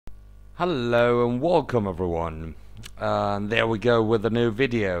Hello and welcome everyone. And there we go with a new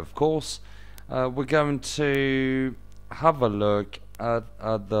video. Of course, we're going to have a look at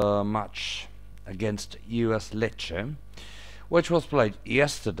the match against US Lecce, which was played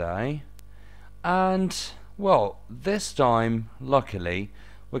yesterday. And well, this time, luckily,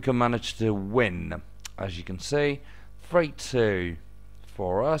 we can manage to win. As you can see, 3-2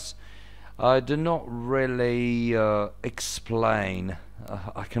 for us. I do not really explain.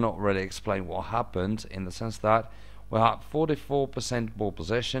 I cannot really explain what happened in the sense that we had 44% ball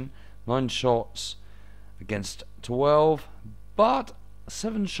possession, 9 shots against 12, but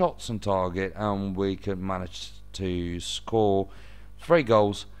 7 shots on target, and we could manage to score 3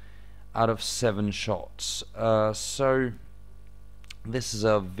 goals out of 7 shots. So this is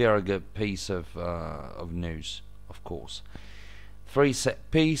a very good piece of news, of course. 3 set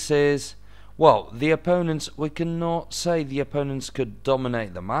pieces. Well, the opponents, we cannot say the opponents could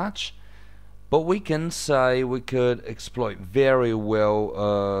dominate the match, but we can say we could exploit very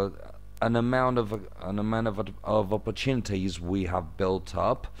well an amount of opportunities we have built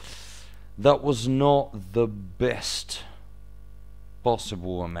up. That was not the best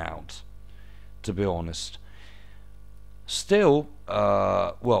possible amount, to be honest. Still,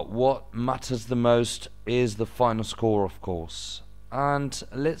 well, what matters the most is the final score, of course. And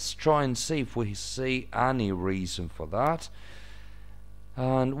let's try and see if we see any reason for that.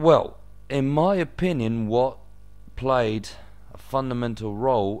 And well, in my opinion, what played a fundamental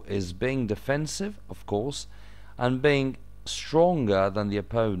role is being defensive, of course, and being stronger than the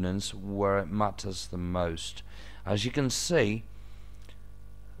opponents where it matters the most. As you can see,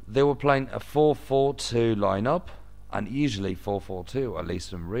 they were playing a 4-4-2 lineup, and usually 4-4-2, at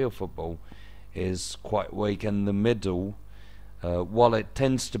least in real football, is quite weak in the middle, while it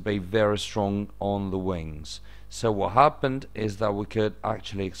tends to be very strong on the wings. So what happened is that we could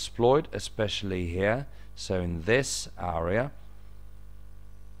actually exploit, especially here, so in this area,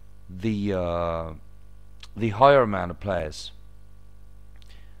 the higher amount of players.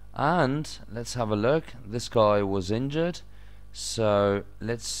 And let's have a look. This guy was injured, so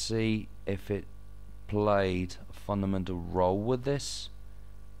let's see if it played a fundamental role with this.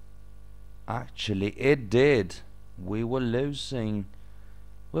 Actually, it did. We were losing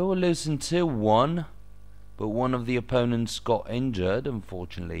 2-1, but one of the opponents got injured,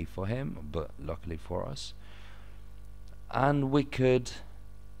 unfortunately for him, but luckily for us. And we could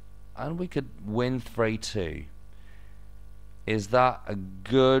win 3-2. Is that a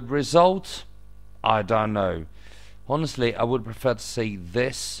good result? I don't know. Honestly, I would prefer to see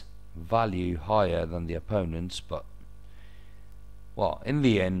this value higher than the opponents, but well, in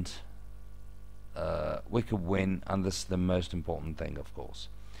the end, we could win, and this is the most important thing, of course.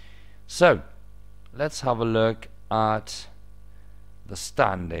 So let's have a look at the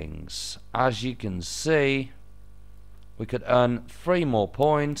standings. As you can see, we could earn 3 more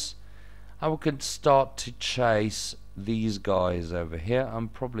points, and we could start to chase these guys over here,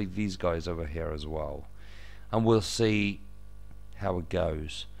 and probably these guys over here as well, and we'll see how it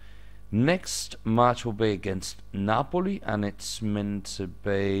goes. Next match will be against Napoli, and it's meant to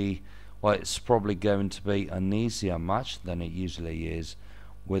be, well, it's probably going to be an easier match than it usually is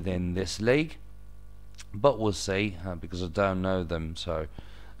within this league, but we'll see, because I don't know them, so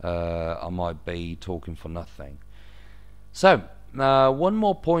I might be talking for nothing. So one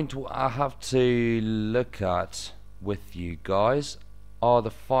more point I have to look at with you guys are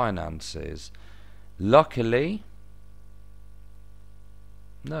the finances. Luckily,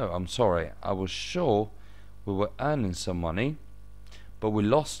 no, I'm sorry, I was sure we were earning some money, but we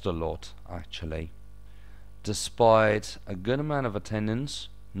lost a lot, actually. Despite a good amount of attendance,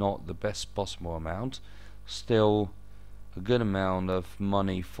 not the best possible amount, still a good amount of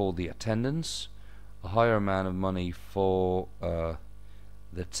money for the attendance, a higher amount of money for the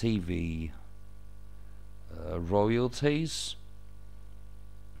TV royalties.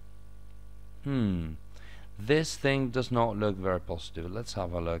 This thing does not look very positive. Let's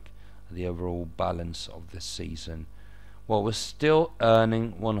have a look at the overall balance of this season. Well, we're still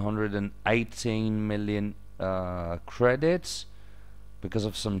earning 118 million credits because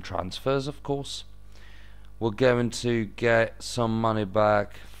of some transfers, of course. We're going to get some money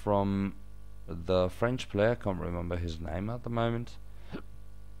back from the French player. I can't remember his name at the moment.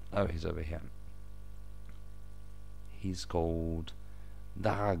 Oh, he's over here. He's called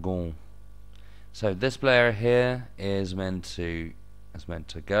Dragon. So this player here is meant to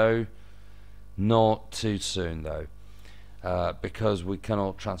go. Not too soon though. Because we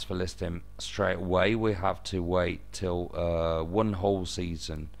cannot transfer list him straight away. We have to wait till one whole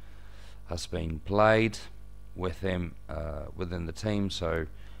season has been played with him within the team, so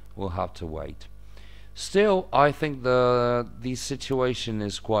we'll have to wait. Still, I think the situation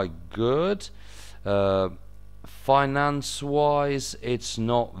is quite good. Finance wise, it's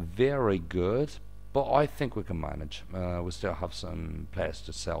not very good, but I think we can manage. We still have some players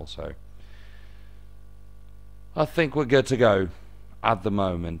to sell, so I think we're good to go at the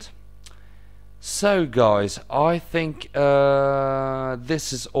moment. So guys, I think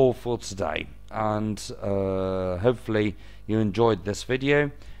this is all for today, and hopefully you enjoyed this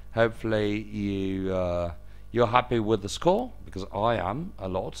video. Hopefully you're happy with the score, because I am a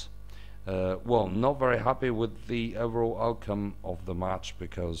lot. Well, not very happy with the overall outcome of the match,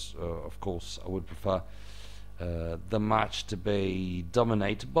 because of course I would prefer the match to be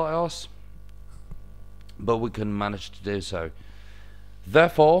dominated by us, but we couldn't manage to do so.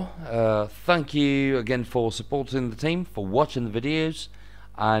 Therefore, thank you again for supporting the team, for watching the videos,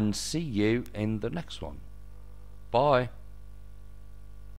 and see you in the next one. Bye.